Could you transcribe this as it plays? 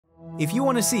If you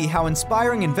want to see how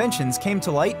inspiring inventions came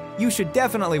to light, you should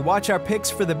definitely watch our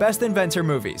picks for the best Inventor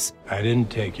movies. I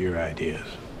didn't take your ideas.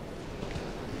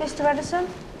 Mr. Edison?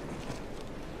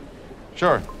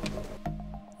 Sure.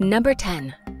 Number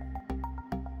 10.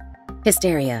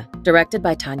 Hysteria, directed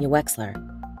by Tanya Wexler.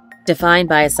 Defined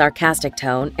by a sarcastic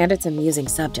tone and its amusing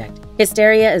subject,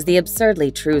 Hysteria is the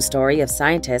absurdly true story of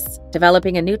scientists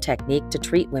developing a new technique to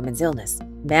treat women's illness,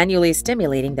 manually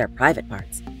stimulating their private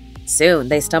parts. Soon,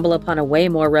 they stumble upon a way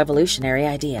more revolutionary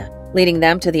idea, leading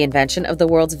them to the invention of the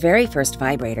world's very first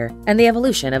vibrator and the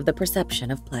evolution of the perception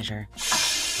of pleasure.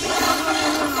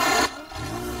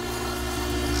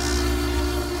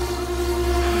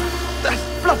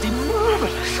 That's bloody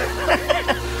marvelous!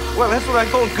 Well, that's what I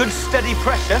call good, steady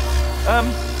pressure.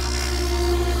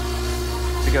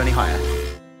 Does it go any higher?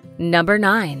 Number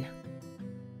 9.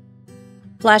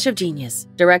 Flash of Genius,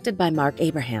 directed by Mark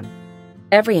Abraham.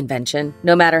 Every invention,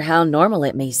 no matter how normal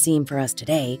it may seem for us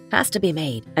today, has to be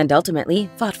made and ultimately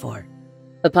fought for.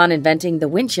 Upon inventing the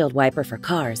windshield wiper for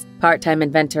cars, part-time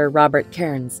inventor Robert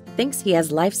Cairns thinks he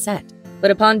has life set.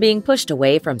 But upon being pushed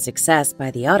away from success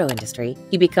by the auto industry,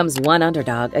 he becomes one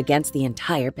underdog against the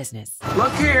entire business.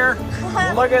 Look here.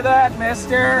 Look at that,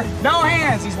 mister. No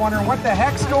hands. He's wondering what the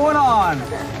heck's going on.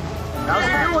 How's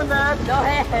he doing that? No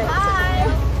hands. Hi.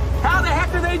 How the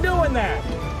heck are they doing that?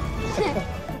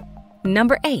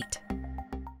 Number 8.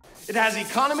 It has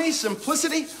economy,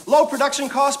 simplicity, low production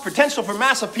cost, potential for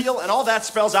mass appeal, and all that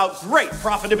spells out great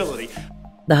profitability.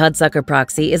 The Hudsucker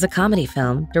Proxy is a comedy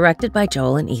film directed by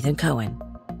Joel and Ethan Coen.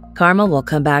 Karma will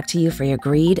come back to you for your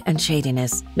greed and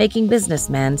shadiness, making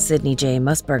businessman Sidney J.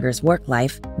 Musburger's work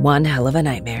life one hell of a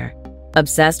nightmare.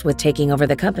 Obsessed with taking over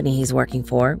the company he's working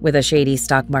for with a shady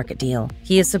stock market deal,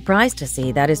 he is surprised to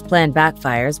see that his plan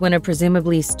backfires when a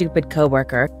presumably stupid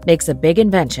coworker makes a big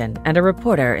invention and a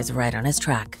reporter is right on his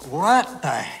track. What the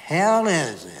hell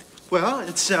is it? Well,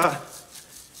 it's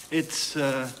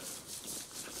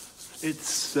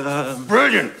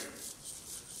Brilliant!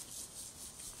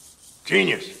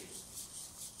 Genius.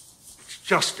 It's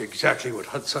just exactly what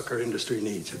Hudsucker industry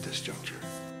needs at this juncture.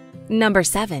 Number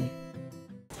 7.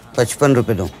 55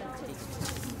 रुपए दो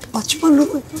 55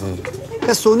 रुपए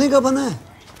क्या सोने का बना है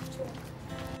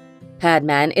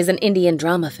Padman is an Indian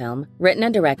drama film written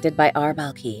and directed by R.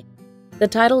 Balki. The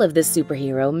title of this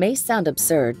superhero may sound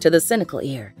absurd to the cynical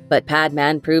ear, but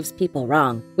Padman proves people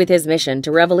wrong with his mission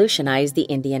to revolutionize the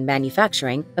Indian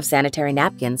manufacturing of sanitary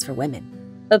napkins for women.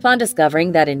 Upon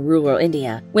discovering that in rural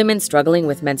India, women struggling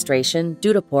with menstruation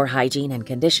due to poor hygiene and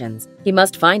conditions, he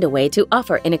must find a way to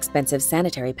offer inexpensive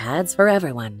sanitary pads for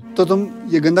everyone. तो तुम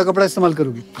ये गंदा कपड़ा इस्तेमाल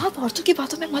करोगी? आप औरतों की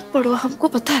बातों में मत पड़ो, हमको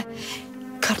पता है।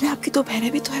 घर में आपकी 2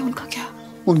 बहनें भी तो है, उनका क्या?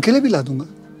 उनके लिए भी ला दूंगा।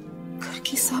 घर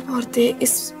की सब औरतें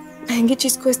इस महंगी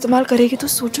चीज को इस्तेमाल करेगी तो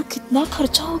सोचो कितना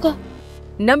खर्चा होगा।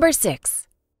 Number 6.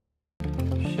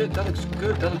 Shit, that looks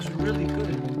good. That looks really good.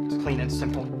 It's clean and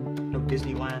simple. No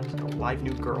Disneyland, no live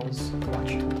new girls.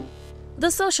 Watch. The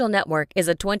Social Network is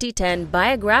a 2010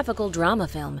 biographical drama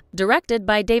film directed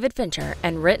by David Fincher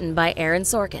and written by Aaron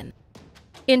Sorkin.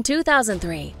 In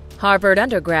 2003, Harvard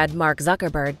undergrad Mark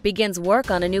Zuckerberg begins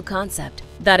work on a new concept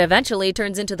that eventually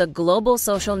turns into the global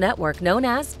social network known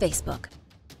as Facebook.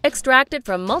 Extracted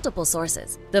from multiple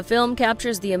sources, the film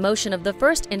captures the emotion of the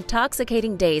first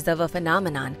intoxicating days of a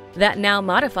phenomenon that now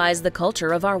modifies the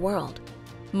culture of our world.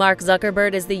 Mark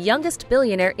Zuckerberg is the youngest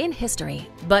billionaire in history,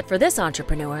 but for this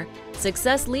entrepreneur,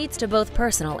 success leads to both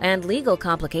personal and legal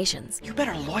complications. You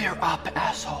better lawyer up,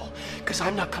 asshole, because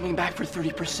I'm not coming back for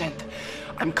 30%.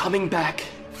 I'm coming back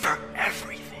for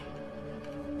everything.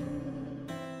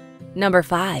 Number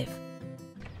 5.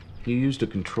 You used a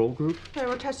control group? They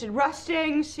were tested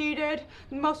resting, seated.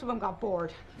 Most of them got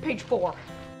bored. Page 4.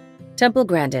 Temple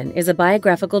Grandin is a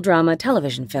biographical drama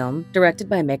television film directed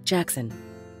by Mick Jackson.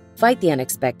 Fight the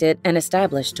unexpected and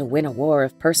establish to win a war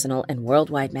of personal and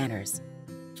worldwide manners.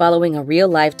 Following a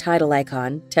real-life title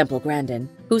icon, Temple Grandin,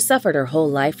 who suffered her whole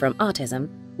life from autism,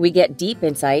 we get deep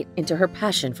insight into her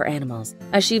passion for animals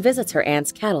as she visits her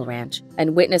aunt's cattle ranch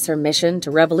and witness her mission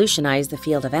to revolutionize the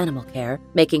field of animal care,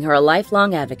 making her a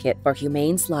lifelong advocate for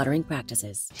humane slaughtering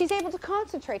practices. She's able to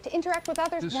concentrate, to interact with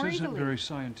others more easily. This isn't very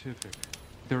scientific.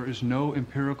 There is no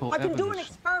empirical evidence. evidence. I can do an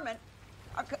experiment.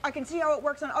 I can see how it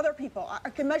works on other people. I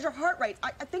can measure heart rates.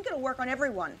 I think it'll work on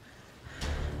everyone.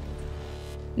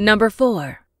 Number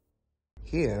 4.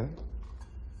 Here,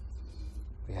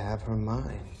 we have her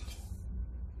mind.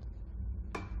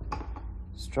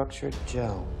 Structured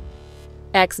gel.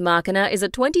 Ex Machina is a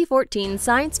 2014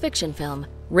 science fiction film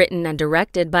written and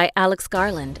directed by Alex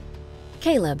Garland.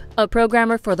 Caleb, a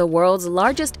programmer for the world's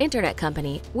largest internet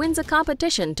company, wins a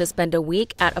competition to spend a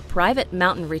week at a private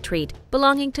mountain retreat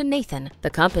belonging to Nathan, the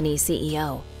company's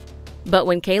CEO. But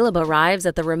when Caleb arrives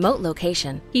at the remote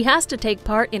location, he has to take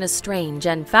part in a strange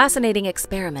and fascinating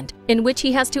experiment in which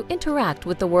he has to interact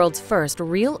with the world's first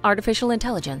real artificial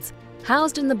intelligence,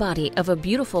 housed in the body of a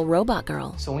beautiful robot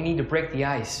girl. So we need to break the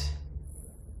ice.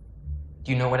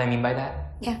 Do you know what I mean by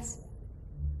that? Yes.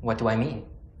 What do I mean?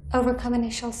 Overcome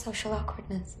initial social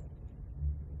awkwardness.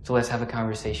 So let's have a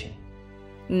conversation.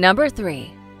 Number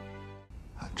 3.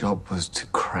 Our job was to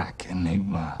crack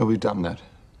Enigma. Well, we've done that.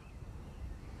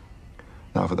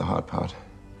 Now for the hard part.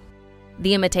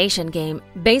 The Imitation Game,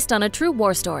 based on a true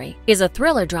war story, is a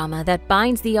thriller drama that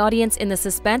binds the audience in the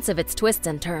suspense of its twists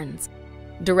and turns.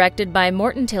 Directed by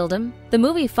Morton Tildum, the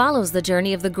movie follows the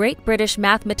journey of the great British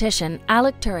mathematician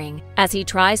Alan Turing as he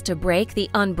tries to break the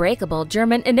unbreakable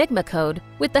German Enigma code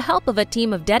with the help of a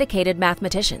team of dedicated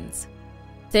mathematicians.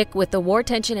 Thick with the war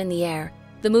tension in the air,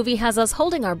 the movie has us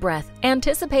holding our breath,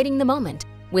 anticipating the moment,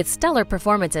 with stellar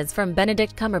performances from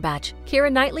Benedict Cumberbatch,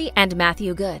 Keira Knightley, and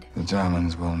Matthew Good. The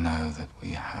Germans will know that we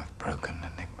have broken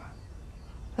Enigma.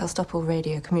 They'll stop all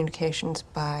radio communications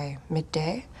by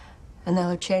midday, and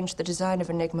they'll have changed the design of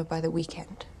Enigma by the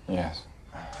weekend. Yes.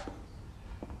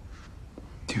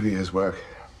 2 years' work.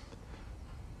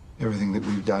 Everything that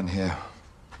we've done here,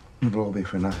 it'll all be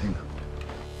for nothing.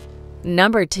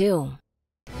 Number 2.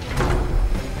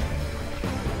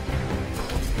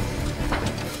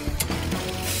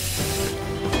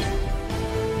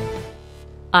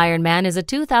 Iron Man is a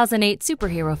 2008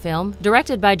 superhero film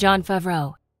directed by Jon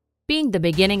Favreau. Being the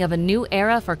beginning of a new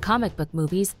era for comic book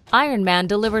movies, Iron Man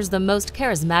delivers the most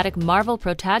charismatic Marvel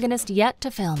protagonist yet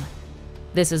to film.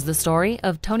 This is the story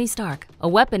of Tony Stark, a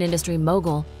weapon industry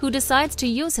mogul who decides to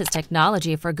use his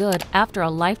technology for good after a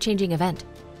life-changing event.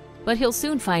 But he'll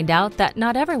soon find out that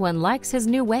not everyone likes his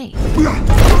new way.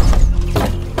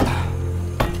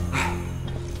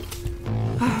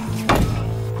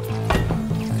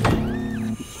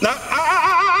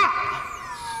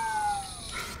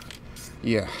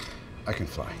 Yeah, I can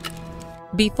fly.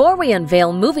 Before we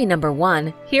unveil movie number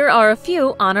 1, here are a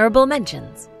few honorable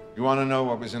mentions. You want to know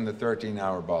what was in the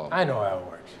 13-hour bulb? I know how it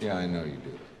works. Yeah, I know you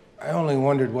do. I only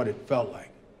wondered what it felt like.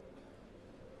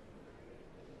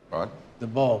 What? The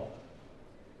bulb.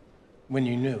 When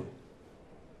you knew.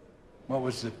 What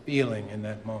was the feeling in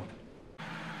that moment?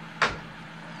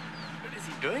 What is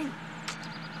he doing?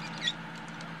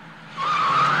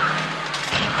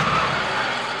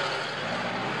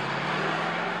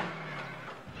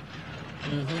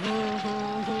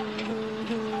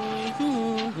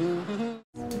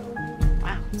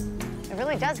 Wow, it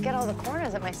really does get all the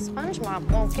corners that my sponge mop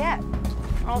won't get.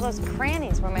 All those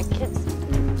crannies where my kids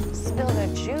spill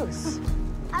their juice.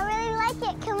 I really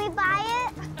like it. Can we buy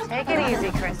it? Take it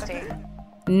easy, Christy.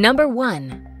 Number 1.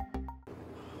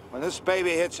 When this baby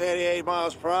hits 88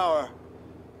 miles per hour,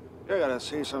 you're gonna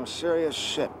see some serious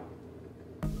shit.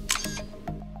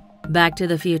 Back to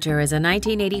the Future is a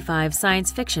 1985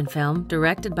 science fiction film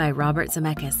directed by Robert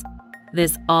Zemeckis.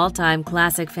 This all-time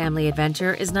classic family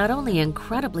adventure is not only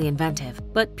incredibly inventive,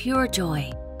 but pure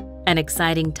joy. An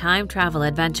exciting time travel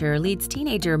adventure leads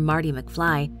teenager Marty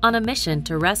McFly on a mission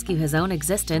to rescue his own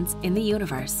existence in the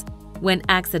universe. When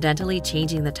accidentally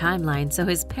changing the timeline so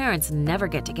his parents never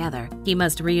get together, he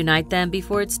must reunite them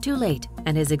before it's too late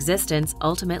and his existence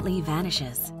ultimately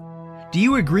vanishes. Do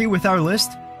you agree with our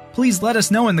list? Please let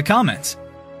us know in the comments.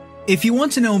 If you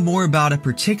want to know more about a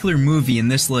particular movie in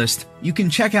this list, you can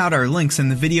check out our links in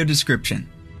the video description.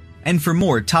 And for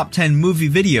more top 10 movie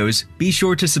videos, be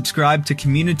sure to subscribe to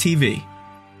communiTV.